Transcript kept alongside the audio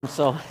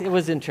So it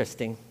was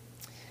interesting.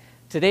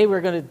 Today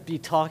we're going to be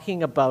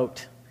talking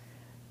about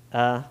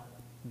the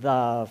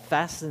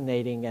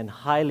fascinating and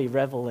highly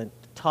relevant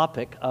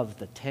topic of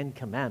the Ten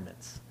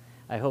Commandments.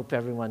 I hope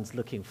everyone's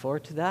looking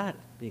forward to that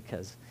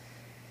because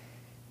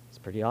it's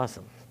pretty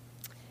awesome.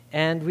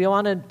 And we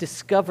want to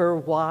discover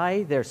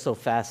why they're so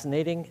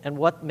fascinating and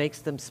what makes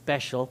them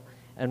special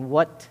and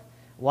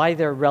why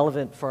they're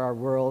relevant for our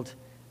world,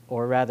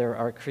 or rather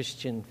our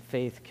Christian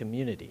faith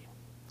community.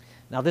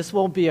 Now, this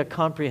won't be a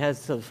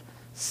comprehensive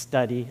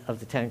study of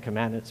the Ten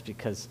Commandments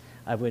because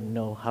I wouldn't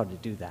know how to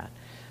do that.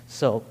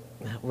 So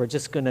we're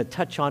just going to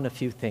touch on a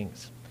few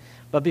things.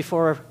 But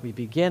before we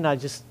begin, I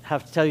just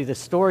have to tell you the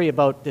story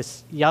about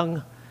this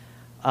young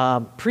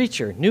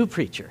new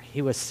preacher.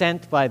 He was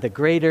sent by the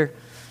greater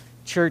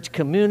church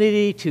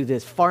community to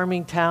this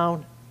farming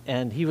town,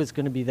 and he was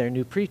going to be their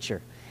new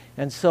preacher.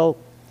 And so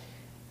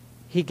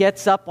he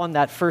gets up on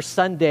that first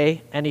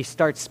Sunday, and he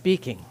starts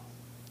speaking.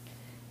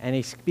 And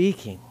he's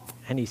speaking.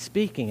 And he's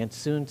speaking, and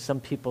soon some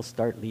people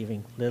start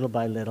leaving little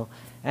by little.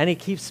 And he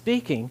keeps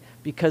speaking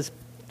because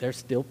there's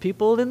still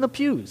people in the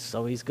pews,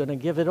 so he's going to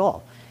give it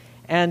all.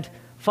 And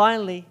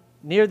finally,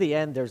 near the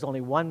end, there's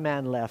only one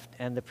man left,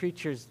 and the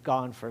preacher's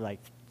gone for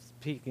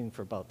speaking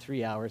for about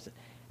 3 hours.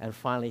 And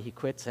finally he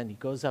quits, and he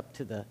goes up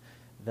to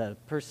the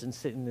person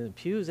sitting in the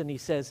pews, and he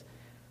says,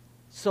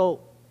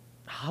 "So,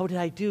 how did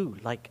I do?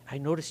 I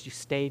noticed you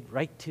stayed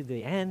right to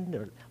the end,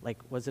 or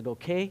was it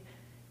okay?"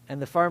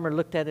 And the farmer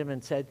looked at him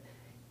and said,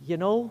 "You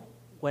know,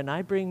 when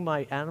I bring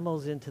my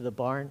animals into the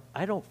barn,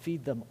 I don't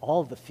feed them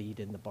all the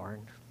feed in the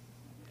barn."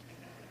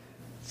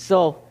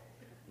 So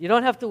you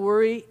don't have to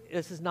worry.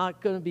 This is not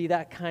going to be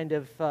that kind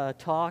of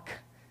talk.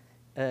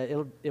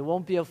 It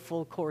won't be a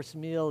full course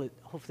meal.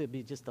 Hopefully it'll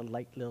be just a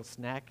light little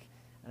snack,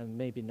 and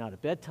maybe not a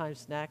bedtime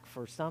snack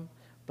for some.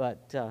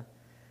 But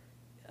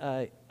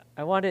I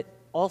want it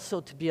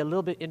also to be a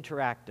little bit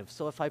interactive.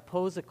 So if I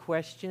pose a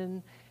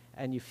question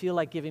and you feel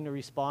like giving a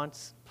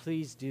response,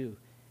 please do.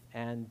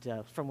 And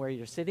from where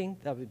you're sitting,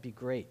 that would be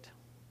great.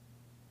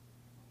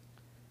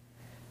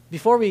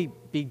 Before we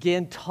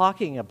begin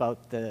talking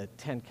about the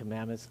Ten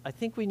Commandments, I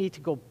think we need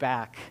to go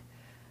back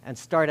and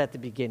start at the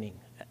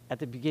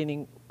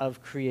beginning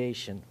of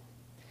creation,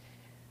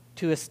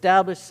 to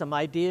establish some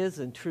ideas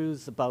and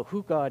truths about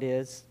who God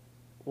is,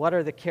 what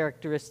are the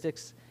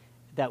characteristics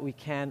that we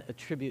can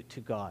attribute to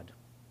God,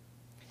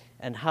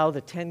 and how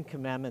the Ten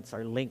Commandments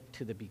are linked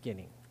to the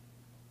beginning.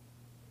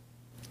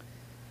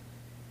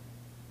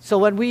 So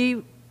when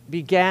we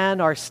began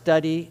our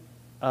study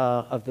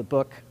of the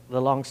book, The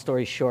Long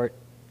Story Short,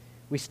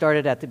 we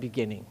started at the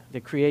beginning,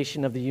 the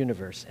creation of the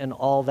universe and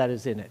all that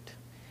is in it.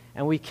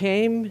 And we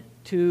came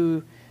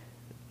to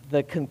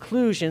the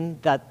conclusion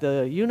that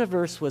the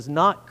universe was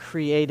not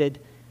created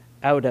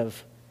out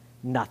of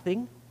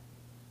nothing,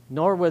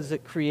 nor was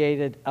it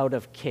created out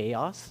of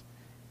chaos,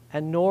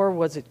 and nor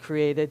was it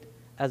created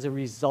as a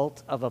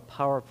result of a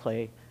power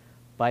play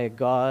by a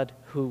God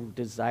who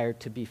desired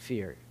to be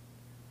feared.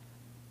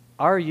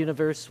 Our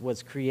universe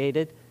was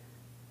created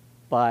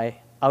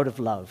out of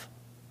love,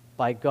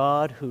 by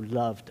God who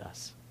loved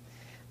us.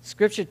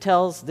 Scripture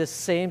tells this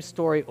same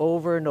story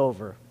over and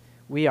over.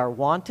 We are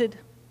wanted,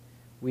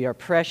 we are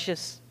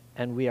precious,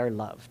 and we are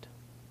loved.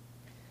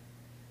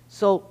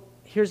 So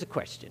here's a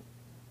question.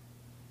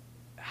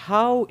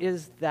 How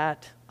is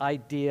that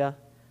idea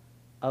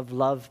of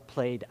love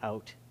played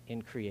out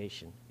in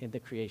creation, in the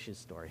creation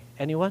story?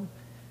 Anyone?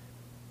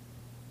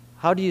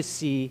 How do you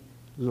see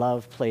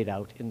love played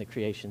out in the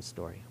creation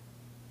story?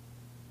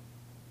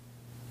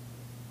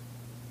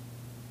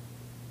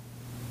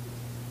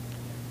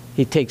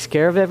 He takes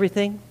care of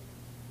everything.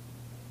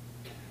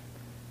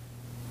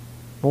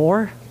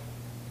 More?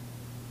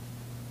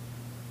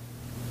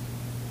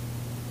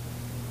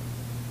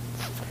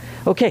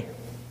 Okay.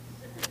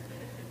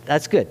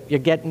 That's good. You're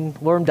getting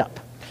warmed up.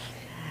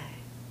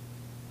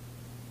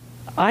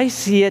 I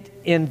see it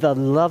in the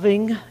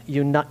loving,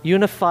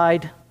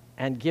 unified,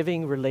 and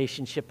giving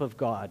relationship of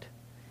God.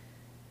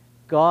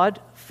 God,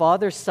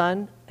 Father,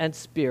 Son, and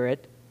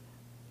Spirit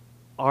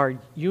are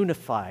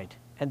unified,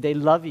 and they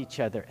love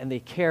each other, and they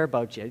care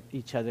about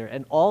each other,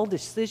 and all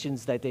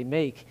decisions that they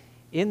make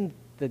in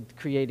the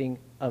creating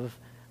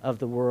of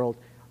the world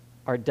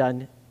are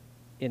done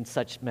in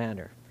such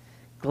manner.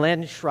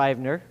 Glenn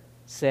Scrivener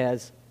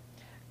says,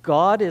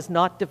 "God is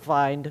not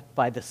defined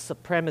by the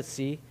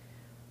supremacy,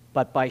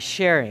 but by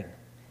sharing.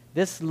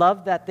 This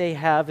love that they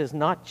have is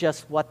not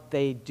just what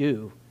they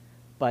do,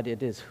 but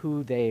it is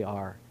who they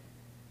are.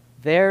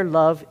 Their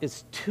love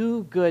is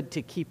too good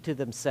to keep to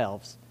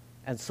themselves,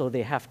 and so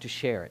they have to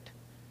share it."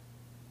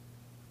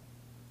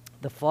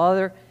 The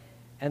Father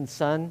and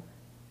Son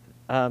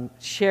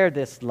share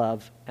this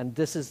love, and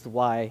this is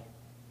why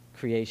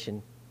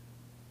creation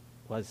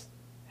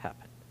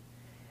happened.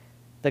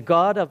 The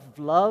God of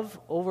love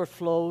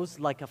overflows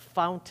like a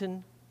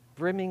fountain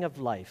brimming of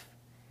life,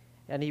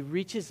 and he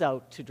reaches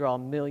out to draw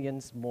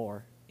millions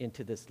more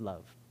into this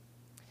love.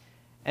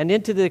 And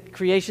into the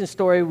creation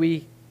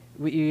story,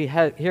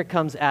 here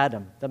comes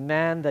Adam, the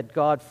man that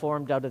God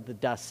formed out of the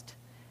dust.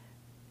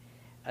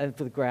 of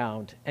the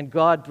ground. And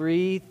God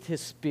breathed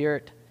his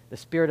spirit, the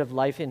spirit of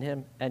life in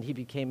him, and he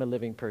became a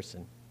living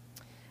person.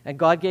 And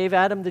God gave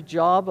Adam the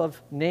job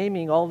of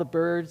naming all the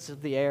birds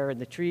of the air and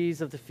the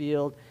trees of the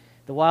field,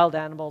 the wild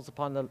animals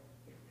upon the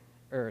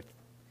earth.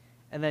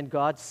 And then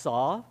God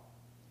saw,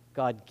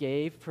 God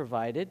gave,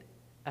 provided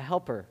a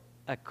helper,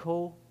 a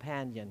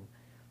companion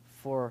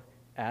for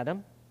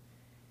Adam.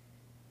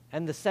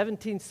 And the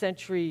 17th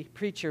century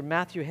preacher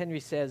Matthew Henry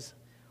says,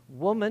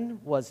 "Woman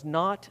was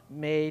not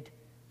made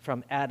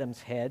from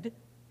Adam's head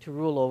to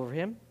rule over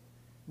him,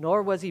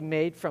 nor was he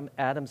made from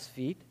Adam's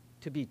feet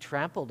to be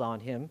trampled on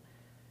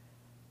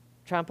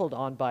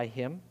by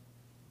him,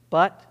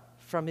 but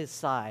from his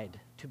side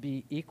to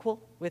be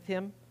equal with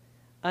him,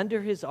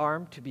 under his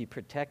arm to be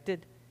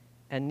protected,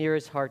 and near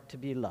his heart to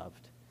be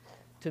loved."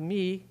 To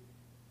me,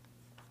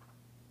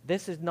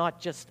 this is not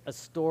just a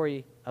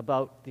story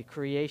about the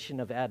creation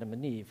of Adam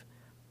and Eve,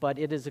 but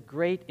it is a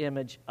great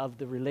image of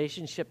the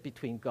relationship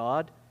between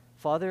God,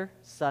 Father,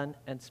 Son,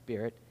 and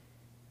Spirit,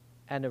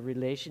 and a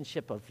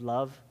relationship of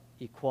love,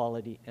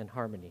 equality, and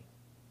harmony.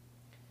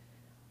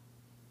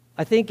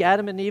 I think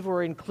Adam and Eve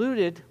were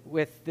included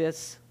with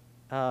this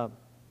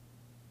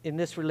in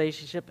this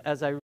relationship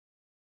as I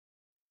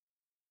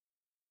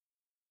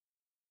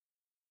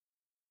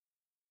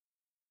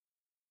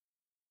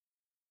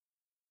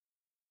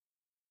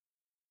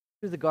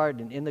through the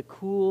garden in the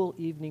cool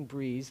evening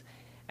breeze,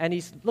 and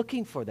he's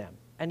looking for them,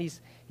 and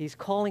he's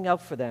calling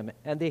out for them,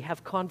 and they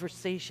have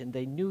conversation.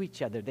 They knew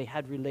each other. They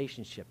had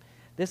relationship.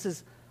 This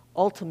is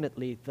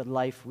ultimately the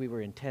life we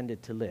were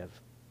intended to live.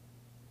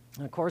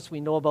 And of course, we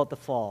know about the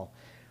fall,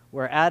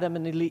 where Adam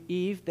and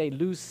Eve, they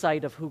lose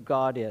sight of who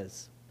God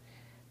is.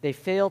 They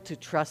fail to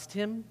trust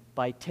him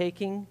by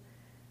taking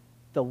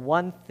the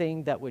one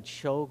thing that would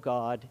show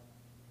God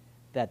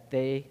that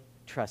they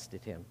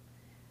trusted him.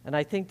 And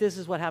I think this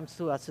is what happens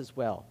to us as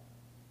well.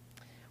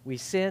 We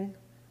sin,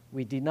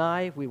 we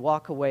deny, we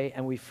walk away,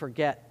 and we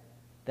forget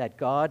that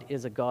God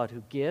is a God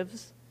who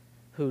gives,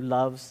 who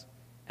loves,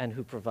 and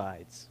who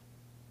provides.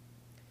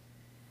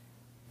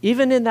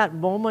 Even in that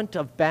moment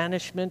of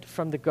banishment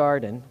from the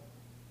garden,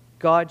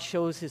 God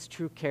shows his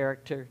true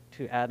character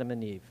to Adam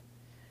and Eve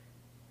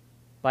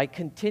by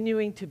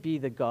continuing to be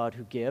the God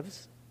who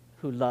gives,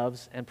 who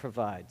loves, and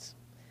provides.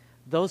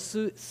 Though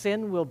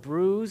sin will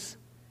bruise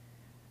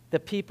the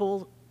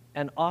people,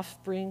 and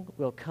offspring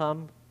will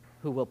come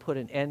who will put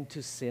an end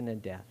to sin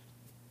and death.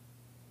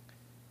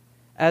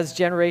 As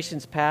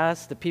generations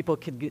pass, the people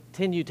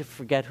continue to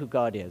forget who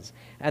God is,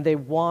 and they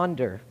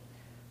wander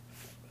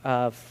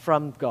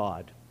from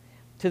God,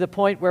 to the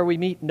point where we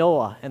meet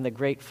Noah and the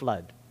great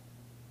flood.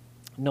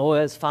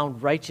 Noah is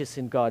found righteous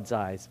in God's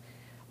eyes,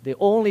 the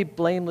only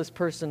blameless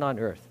person on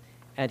earth,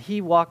 and he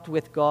walked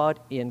with God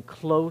in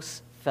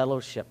close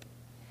fellowship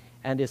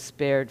and is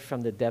spared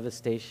from the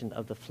devastation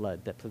of the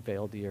flood that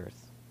prevailed the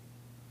earth.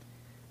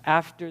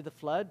 After the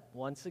flood,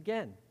 once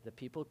again, the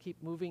people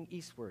keep moving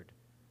eastward,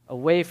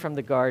 away from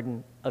the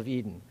Garden of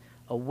Eden,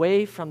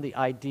 away from the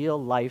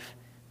ideal life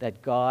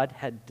that God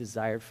had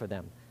desired for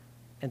them,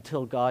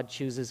 until God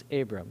chooses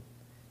Abram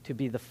to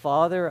be the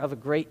father of a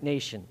great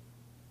nation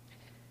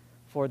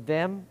for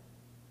them,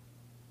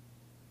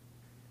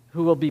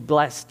 who will be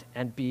blessed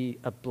and be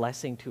a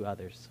blessing to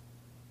others.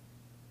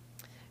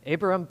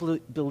 Abraham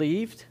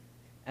believed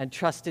and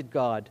trusted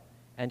God,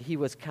 and he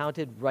was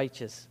counted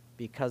righteous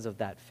because of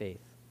that faith.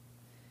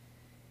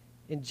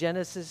 In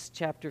Genesis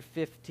chapter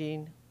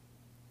 15,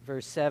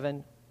 verse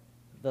 7,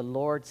 the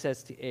Lord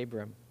says to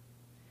Abram,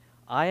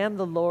 "I am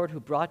the Lord who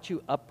brought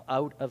you up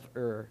out of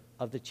Ur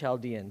of the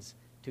Chaldeans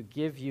to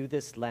give you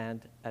this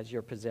land as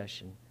your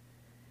possession."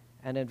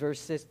 And in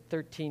verse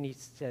 13 he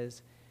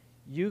says,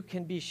 "You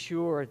can be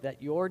sure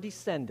that your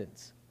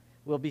descendants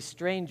will be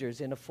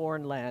strangers in a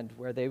foreign land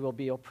where they will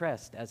be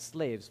oppressed as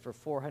slaves for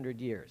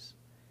 400 years.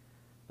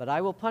 But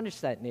I will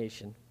punish that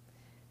nation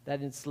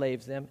that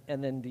enslaves them,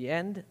 and in the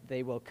end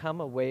they will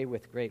come away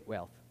with great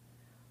wealth."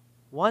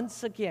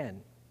 Once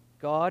again,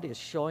 God is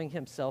showing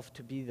himself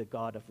to be the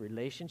God of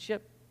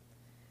relationship,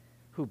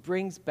 who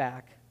brings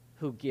back,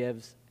 who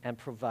gives, and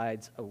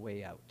provides a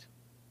way out.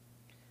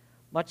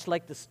 Much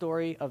like the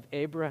story of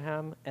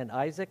Abraham and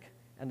Isaac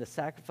and the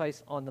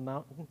sacrifice on the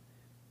mountain,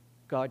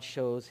 God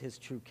shows his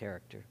true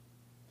character.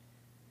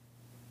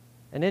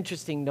 An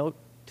interesting note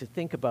to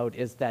think about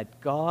is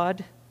that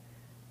God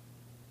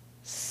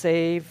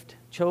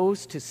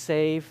chose to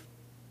save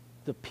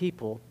the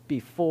people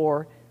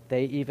before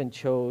they even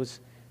chose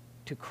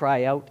to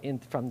cry out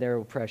from their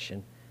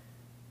oppression.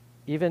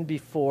 Even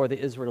before the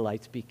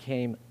Israelites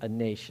became a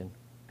nation,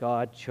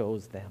 God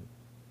chose them.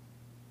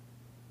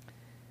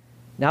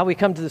 Now we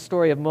come to the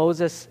story of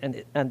Moses and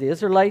the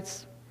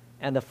Israelites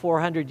and the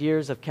 400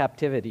 years of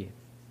captivity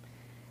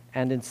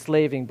and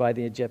enslaving by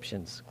the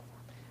Egyptians.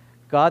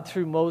 God,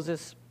 through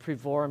Moses,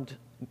 performed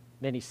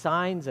many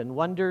signs and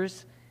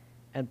wonders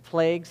and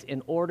plagues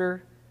in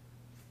order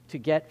to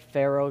get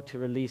Pharaoh to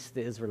release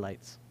the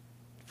Israelites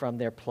from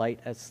their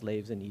plight as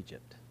slaves in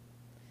Egypt.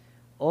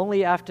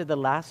 Only after the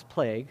last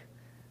plague,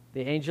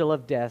 the angel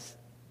of death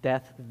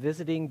death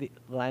visiting the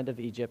land of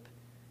Egypt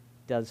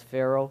does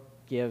Pharaoh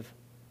give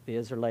the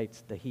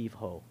Israelites the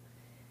heave-ho.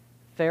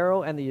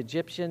 Pharaoh and the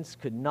Egyptians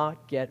could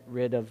not get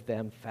rid of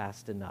them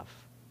fast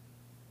enough.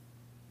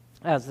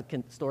 As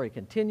the story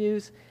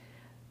continues,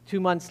 2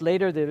 months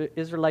later, the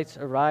Israelites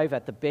arrive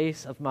at the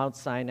base of Mount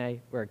Sinai,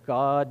 where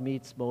God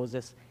meets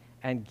Moses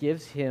and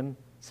gives him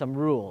some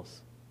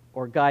rules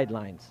or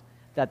guidelines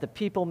that the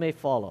people may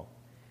follow,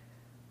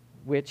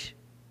 which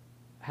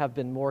have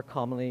been more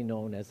commonly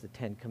known as the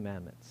Ten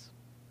Commandments.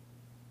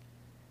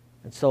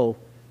 And so,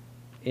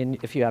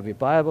 if you have your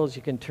Bibles,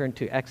 you can turn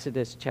to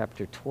Exodus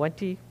chapter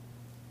 20.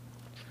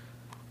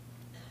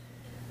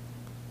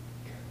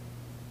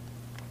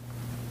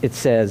 It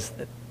says,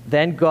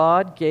 "Then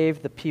God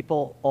gave the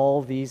people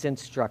all these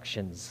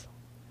instructions.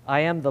 I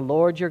am the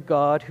Lord your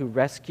God who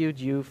rescued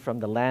you from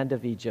the land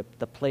of Egypt,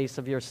 the place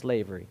of your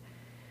slavery.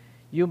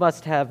 You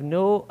must have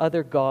no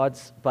other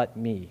gods but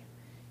me.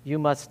 You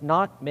must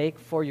not make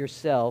for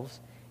yourselves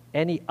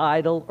any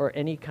idol or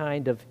any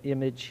kind of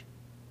image,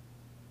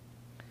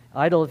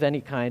 idol of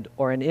any kind,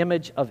 or an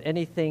image of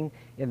anything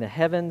in the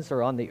heavens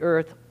or on the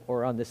earth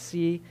or on the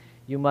sea.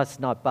 You must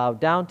not bow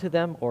down to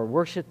them or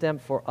worship them,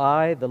 for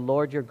I, the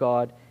Lord your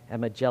God,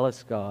 am a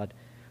jealous God,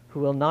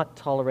 who will not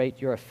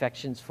tolerate your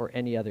affections for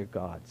any other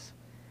gods.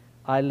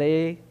 I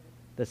lay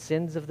the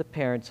sins of the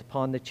parents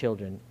upon the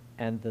children,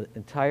 and the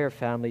entire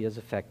family is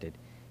affected,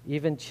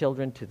 even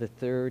children to the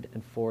third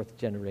and fourth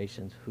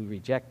generations who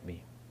reject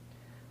me."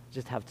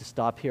 Just have to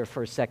stop here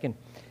for a second.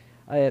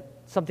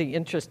 Something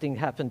interesting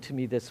happened to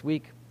me this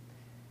week.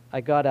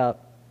 I got a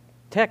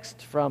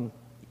text from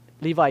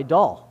Levi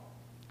Dahl,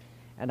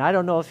 and I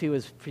don't know if he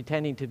was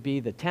pretending to be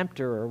the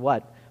tempter or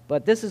what,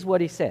 but this is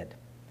what he said.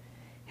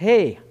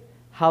 "Hey,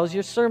 how's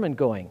your sermon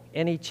going?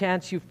 Any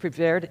chance you've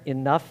prepared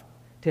enough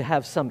to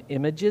have some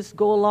images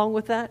go along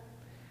with that?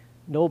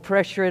 No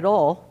pressure at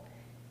all."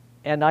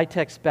 And I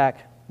text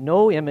back,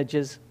 "No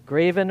images,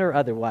 graven or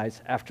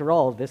otherwise. After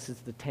all, this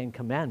is the Ten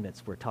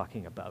Commandments we're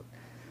talking about."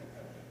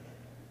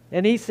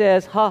 And he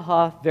says, "Ha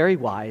ha, very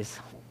wise."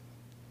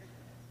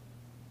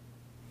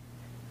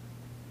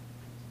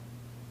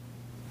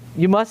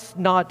 You must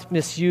not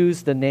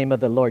misuse the name of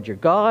the Lord your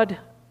God.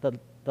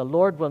 The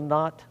Lord will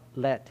not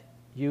let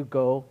you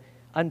go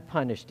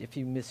unpunished if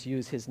you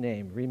misuse his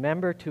name.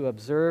 Remember to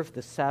observe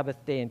the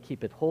Sabbath day and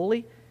keep it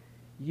holy.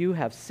 You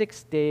have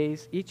 6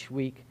 days each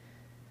week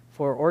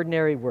for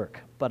ordinary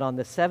work, but on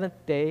the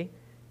seventh day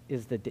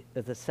is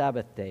the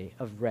Sabbath day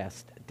of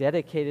rest,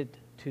 dedicated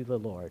to the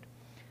Lord.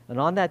 And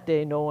on that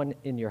day, no one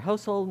in your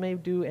household may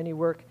do any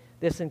work.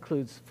 This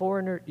includes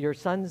your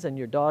sons and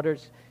your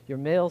daughters, your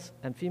males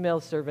and female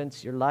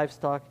servants, your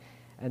livestock,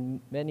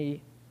 and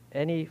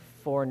any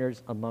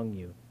foreigners among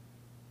you.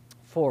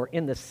 For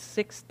in the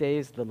 6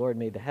 days the Lord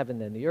made the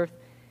heaven and the earth,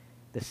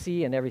 the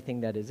sea and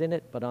everything that is in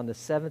it, but on the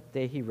seventh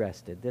day he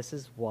rested. This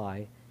is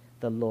why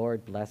the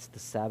Lord blessed the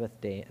Sabbath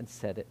day and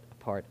set it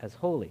apart as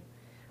holy.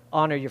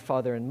 Honor your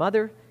father and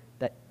mother,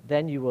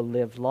 then you will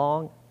live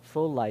long,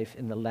 full life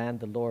in the land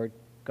the Lord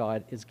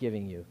God is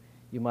giving you.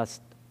 You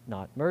must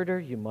not murder,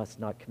 you must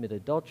not commit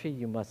adultery,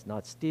 you must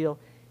not steal,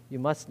 you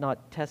must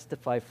not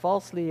testify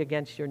falsely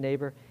against your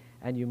neighbor,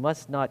 and you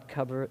must not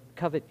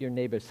covet your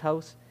neighbor's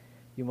house.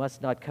 You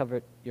must not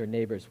covet your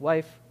neighbor's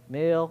wife,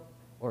 male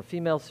or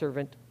female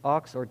servant,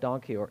 ox or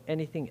donkey, or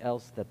anything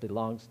else that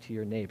belongs to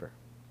your neighbor.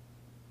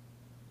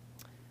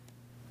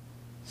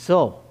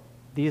 So,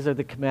 these are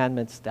the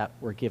commandments that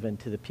were given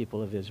to the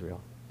people of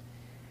Israel.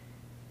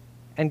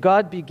 And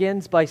God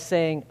begins by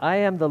saying, "I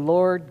am the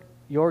Lord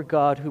your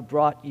God who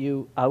brought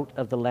you out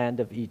of the land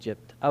of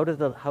Egypt, out of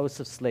the house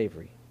of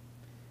slavery."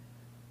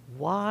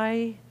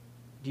 Why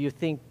do you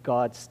think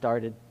God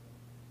started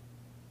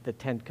the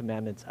Ten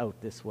Commandments out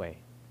this way?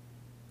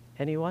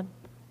 Anyone?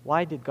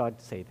 Why did God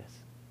say this?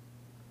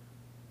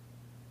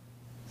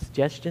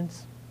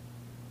 Suggestions?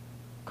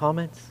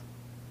 Comments?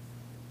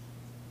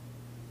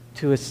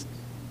 To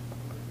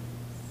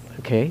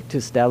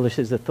establish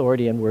his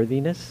authority and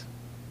worthiness.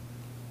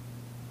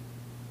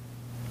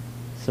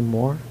 Some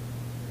more?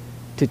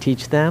 To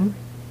teach them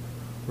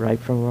right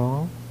from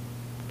wrong.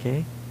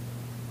 Okay.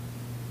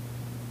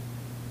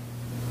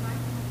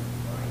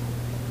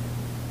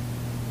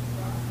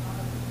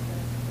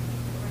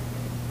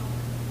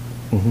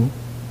 Mm-hmm.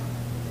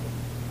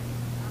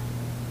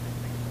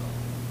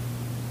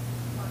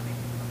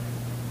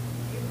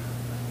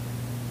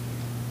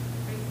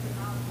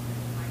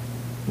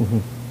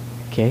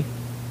 Mm-hmm. Okay.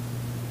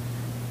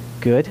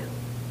 Good.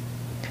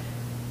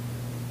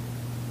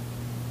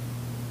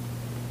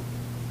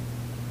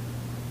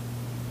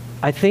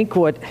 I think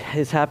what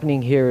is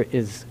happening here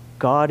is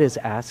God is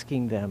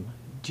asking them,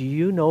 do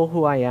you know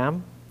who I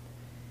am?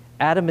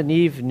 Adam and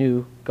Eve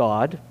knew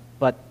God,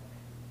 but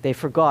they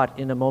forgot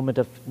in a moment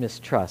of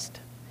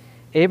mistrust.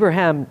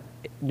 Abraham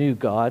knew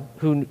God,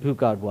 who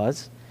God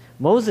was.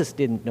 Moses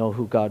didn't know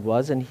who God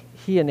was, and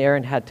he and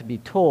Aaron had to be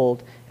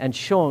told and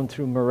shown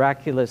through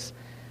miraculous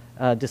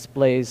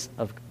displays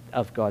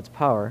of God's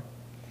power.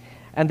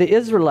 And the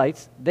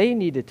Israelites, they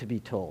needed to be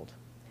told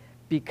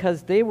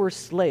because they were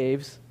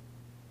slaves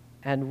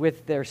and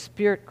with their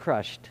spirit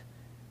crushed,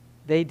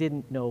 they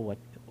didn't know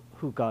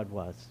who God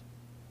was.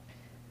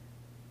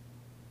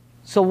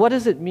 So what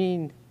does it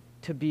mean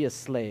to be a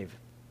slave?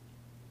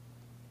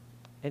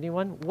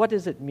 Anyone? What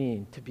does it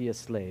mean to be a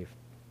slave?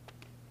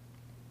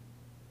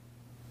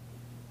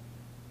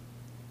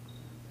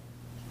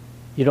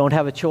 You don't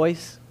have a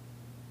choice?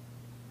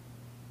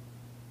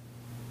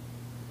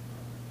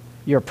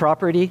 Your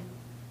property?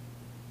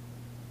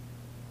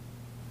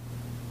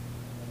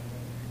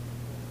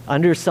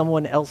 Under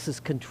someone else's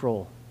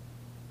control.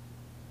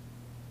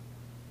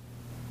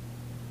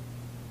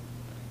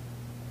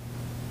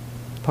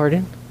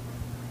 Pardon?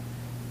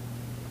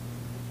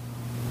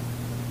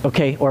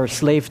 Okay, or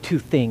slave to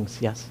things,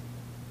 yes.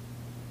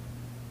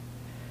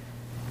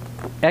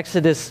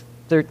 Exodus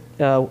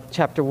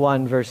chapter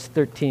 1, verse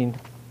 13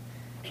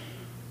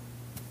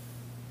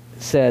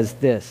 says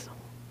this.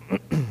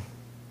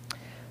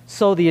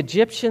 So the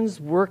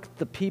Egyptians worked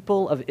the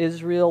people of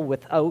Israel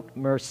without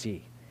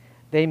mercy.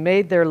 They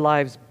made their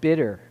lives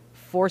bitter,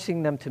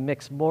 forcing them to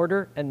mix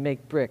mortar and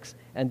make bricks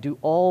and do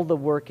all the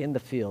work in the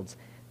fields.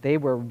 They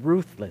were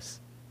ruthless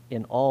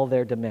in all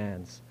their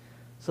demands.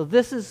 So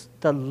this is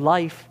the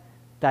life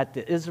that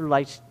the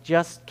Israelites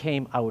just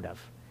came out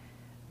of.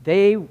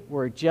 They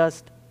were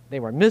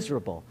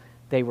miserable.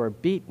 They were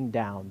beaten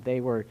down. They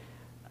were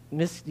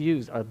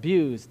misused,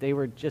 abused. They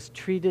were just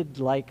treated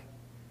like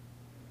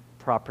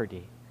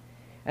property.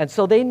 And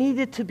so they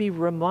needed to be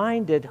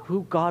reminded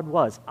who God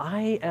was.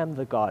 I am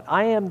the God.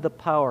 I am the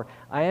power.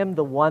 I am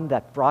the one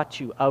that brought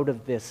you out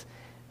of this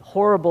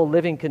horrible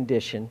living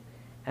condition.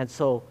 And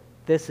so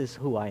this is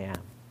who I am.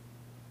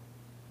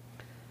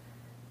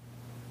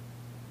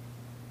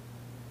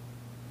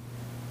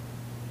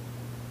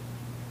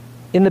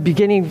 In the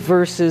beginning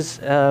verses,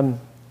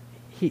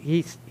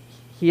 he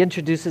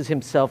introduces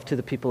himself to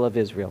the people of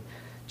Israel.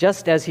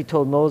 Just as he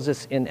told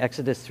Moses in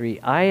Exodus 3,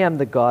 I am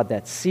the God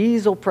that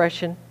sees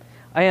oppression.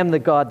 I am the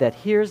God that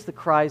hears the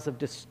cries of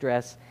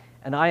distress.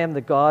 And I am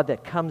the God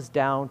that comes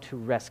down to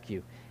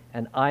rescue.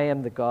 And I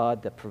am the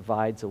God that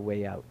provides a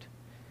way out.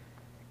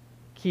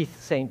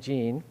 Keith St.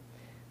 Jean,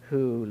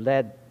 who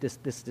led this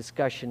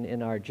discussion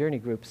in our journey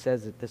group,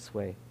 says it this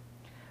way.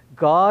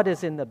 God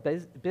is in the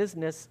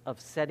business of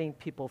setting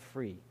people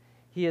free.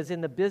 He is in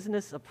the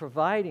business of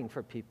providing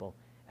for people,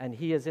 and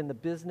he is in the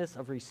business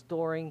of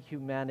restoring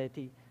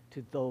humanity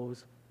to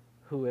those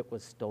who it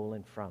was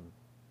stolen from.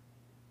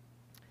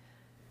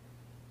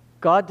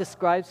 God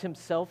describes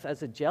himself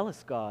as a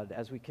jealous God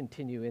as we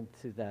continue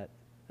into the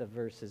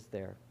verses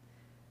there.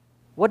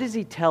 What is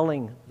he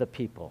telling the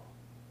people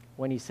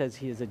when he says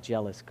he is a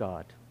jealous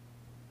God?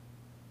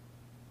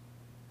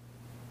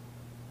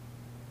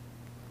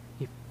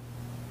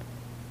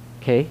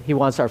 Okay, he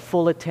wants our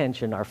full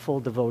attention, our full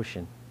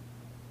devotion.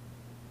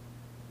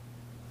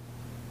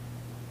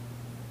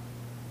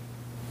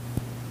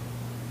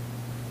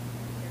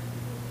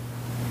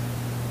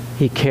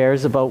 He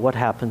cares about what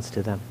happens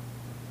to them.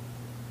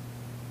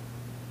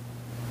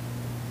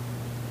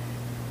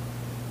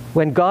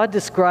 When God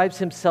describes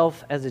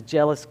himself as a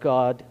jealous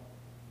God,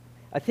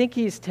 I think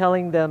he's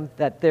telling them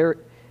that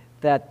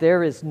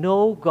there is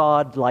no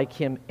God like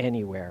him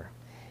anywhere.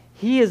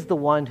 He is the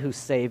one who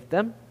saved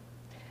them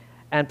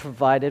and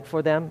provided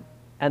for them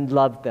and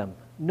loved them.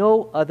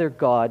 No other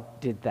God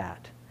did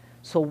that.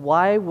 So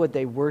why would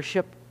they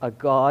worship a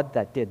God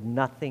that did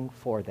nothing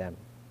for them?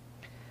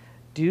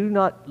 Do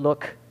not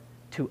look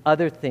to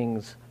other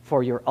things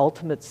for your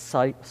ultimate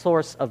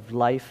source of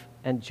life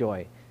and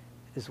joy,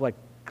 is what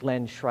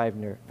Glenn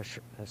Scrivener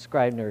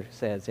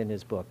says in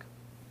his book.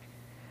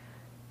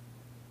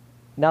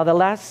 Now, the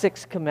last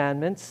 6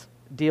 commandments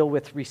deal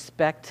with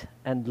respect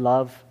and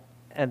love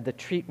and the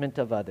treatment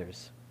of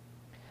others.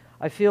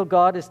 I feel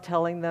God is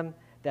telling them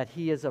that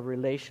he is a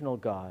relational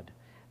God,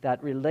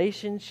 that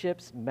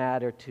relationships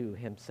matter to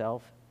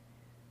himself,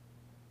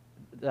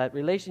 that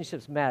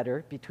relationships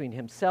matter between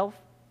himself,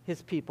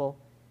 his people,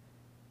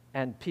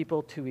 and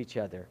people to each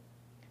other.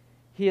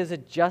 He is a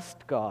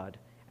just God,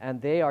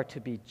 and they are to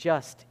be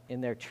just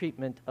in their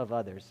treatment of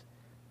others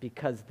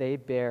because they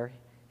bear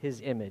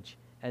his image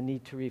and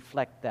need to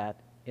reflect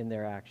that in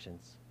their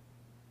actions.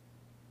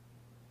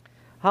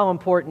 How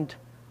important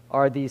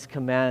are these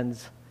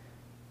commands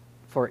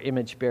for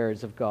image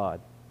bearers of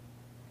God?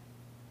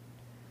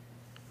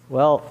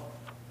 Well,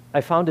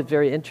 I found it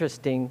very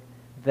interesting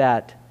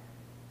that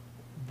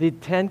the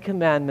 10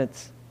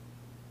 Commandments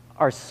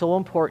are so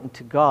important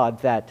to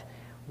God that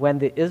when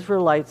the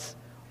Israelites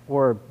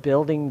were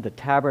building the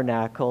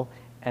tabernacle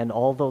and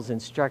all those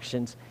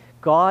instructions,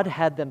 God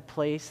had them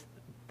place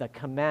the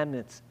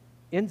commandments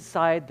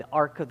inside the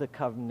Ark of the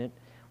Covenant,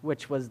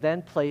 which was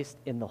then placed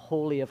in the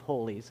Holy of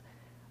Holies,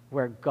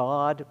 where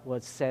God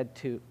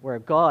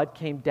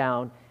came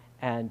down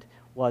and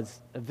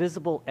was a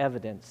visible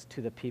evidence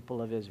to the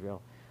people of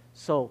Israel.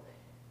 So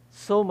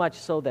much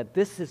so that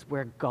this is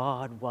where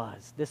God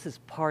was. This is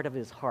part of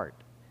his heart.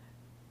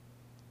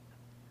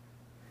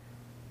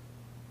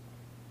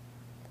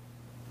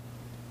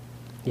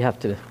 You have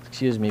to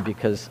excuse me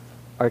because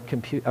our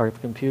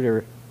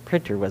computer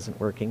printer wasn't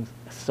working.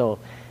 So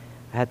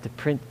I had to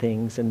print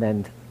things and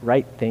then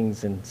write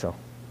things, and so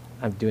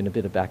I'm doing a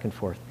bit of back and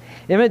forth.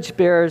 Image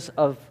bearers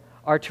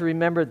are to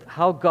remember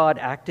how God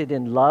acted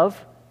in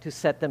love to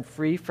set them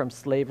free from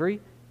slavery,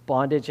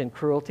 bondage, and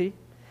cruelty,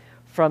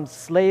 from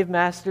slave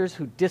masters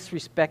who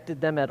disrespected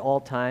them at all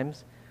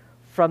times,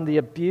 from the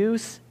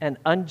abuse and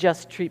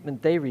unjust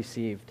treatment they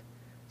received.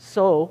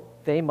 So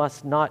they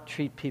must not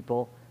treat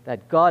people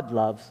that God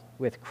loves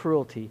with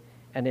cruelty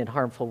and in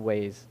harmful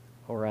ways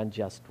or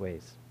unjust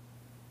ways.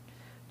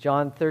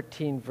 John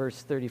 13,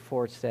 verse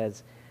 34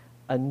 says,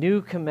 "A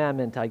new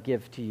commandment I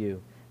give to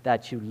you,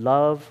 that you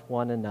love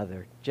one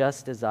another,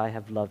 just as I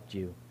have loved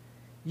you.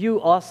 You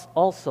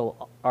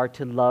also are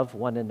to love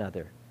one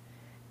another."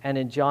 And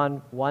in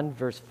John 1,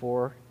 verse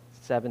 4,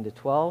 7 to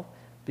 12,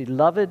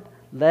 "Beloved,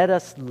 let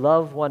us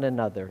love one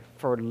another,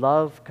 for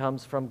love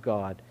comes from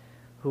God.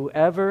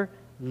 Whoever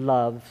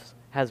loves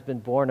has been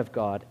born of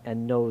God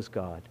and knows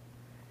God.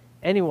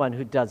 Anyone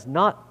who does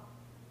not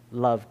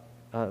love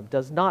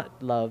does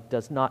not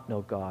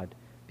know God,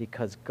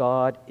 because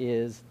God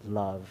is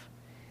love.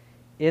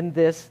 In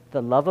this,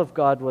 the love of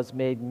God was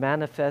made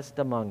manifest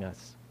among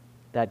us,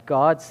 that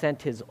God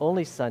sent his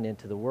only Son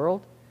into the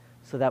world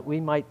so that we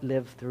might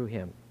live through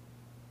him.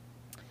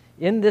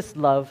 In this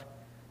love,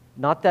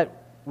 not that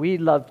we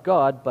loved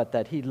God, but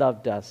that he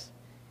loved us,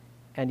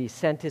 and he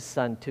sent his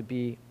Son to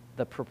be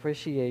the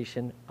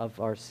propitiation of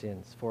our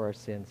sins, for our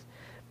sins.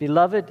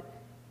 Beloved,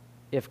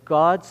 if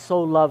God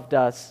so loved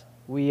us,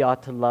 we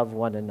ought to love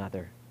one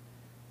another.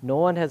 No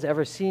one has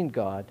ever seen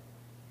God.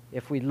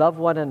 If we love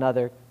one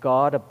another,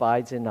 God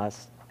abides in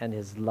us, and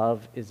his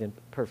love is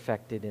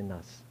perfected in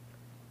us."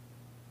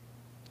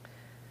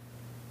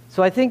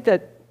 So I think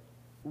that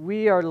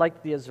we are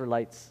like the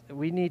Israelites.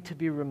 We need to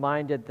be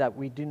reminded that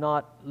we do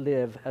not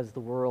live as the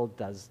world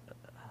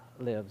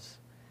lives,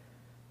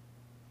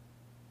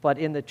 but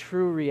in the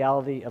true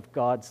reality of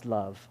God's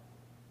love.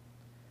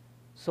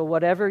 So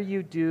whatever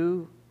you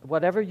do,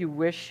 whatever you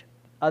wish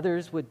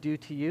others would do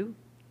to you,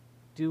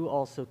 do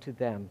also to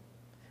them,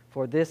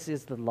 for this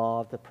is the law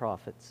of the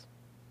prophets.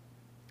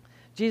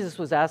 Jesus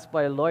was asked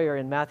by a lawyer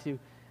in Matthew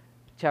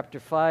chapter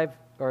 5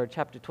 or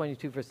chapter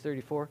 22 verse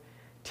 34,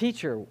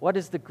 "Teacher, what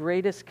is the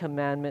greatest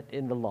commandment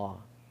in the law?"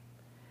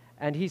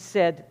 And he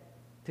said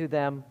to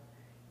them,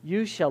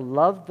 "You shall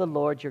love the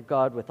Lord your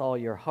God with all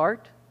your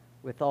heart,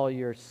 with all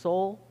your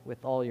soul,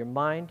 with all your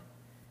mind.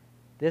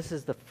 This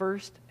is the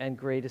first and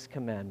greatest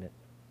commandment.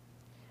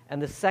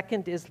 And the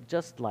second is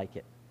just like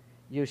it.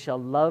 You shall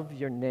love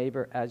your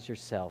neighbor as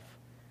yourself.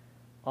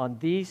 On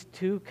these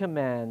two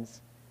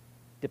commands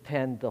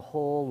depend the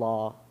whole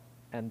law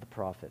and the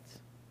prophets."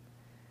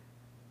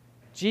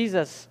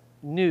 Jesus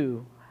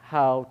knew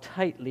how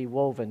tightly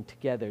woven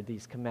together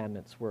these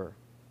commandments were,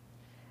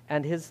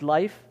 and his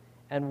life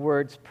and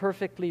words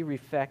perfectly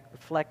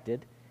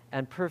reflected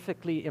and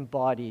perfectly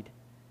embodied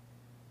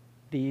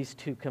these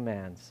two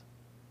commands.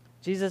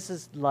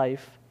 Jesus'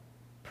 life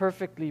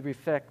perfectly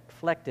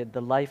reflected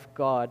the life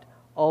God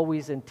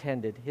always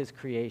intended his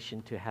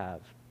creation to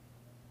have.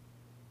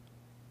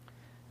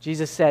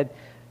 Jesus said,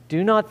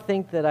 "Do not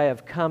think that I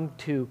have come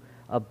to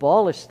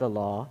abolish the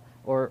law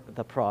or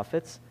the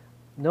prophets.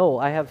 No,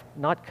 I have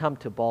not come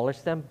to abolish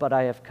them, but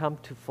I have come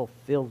to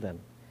fulfill them."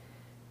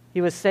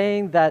 He was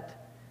saying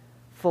that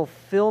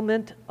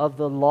fulfillment of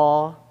the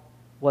law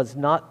was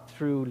not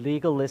through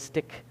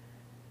legalistic,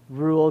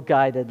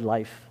 rule-guided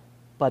life,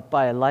 but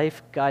by a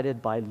life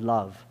guided by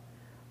love,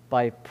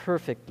 by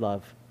perfect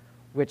love,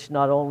 which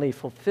not only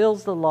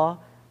fulfills the law,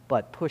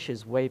 but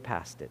pushes way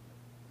past it.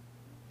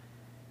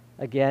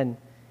 Again,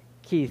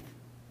 Keith,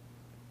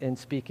 in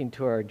speaking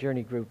to our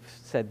journey group,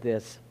 said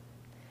this,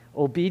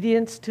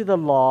 "Obedience to the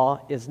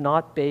law is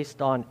not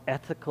based on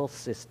ethical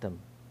system,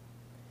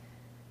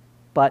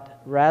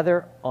 but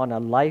rather on a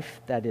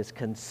life that is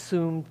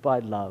consumed by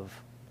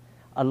love.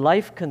 A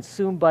life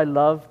consumed by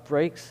love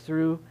breaks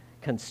through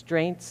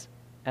constraints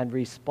and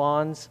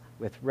responds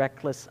with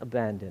reckless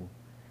abandon.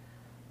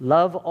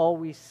 Love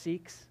always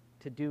seeks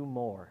to do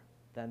more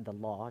than the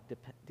law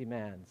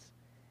demands.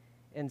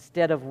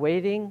 Instead of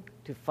waiting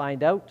to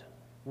find out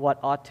what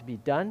ought to be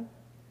done,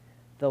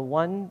 the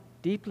one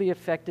deeply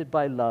affected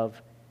by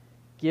love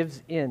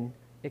gives in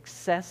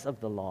excess of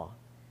the law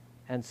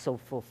and so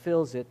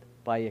fulfills it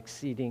by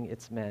exceeding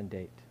its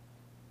mandate."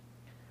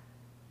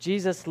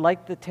 Jesus,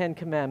 like the Ten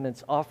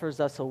Commandments, offers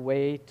us a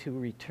way to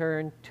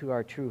return to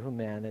our true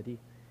humanity,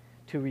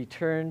 to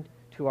return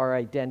to our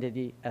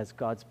identity as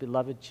God's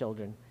beloved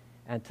children,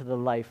 and to the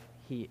life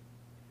he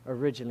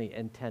originally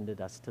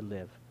intended us to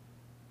live.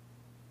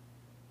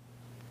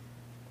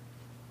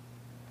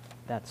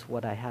 That's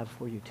what I have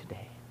for you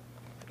today.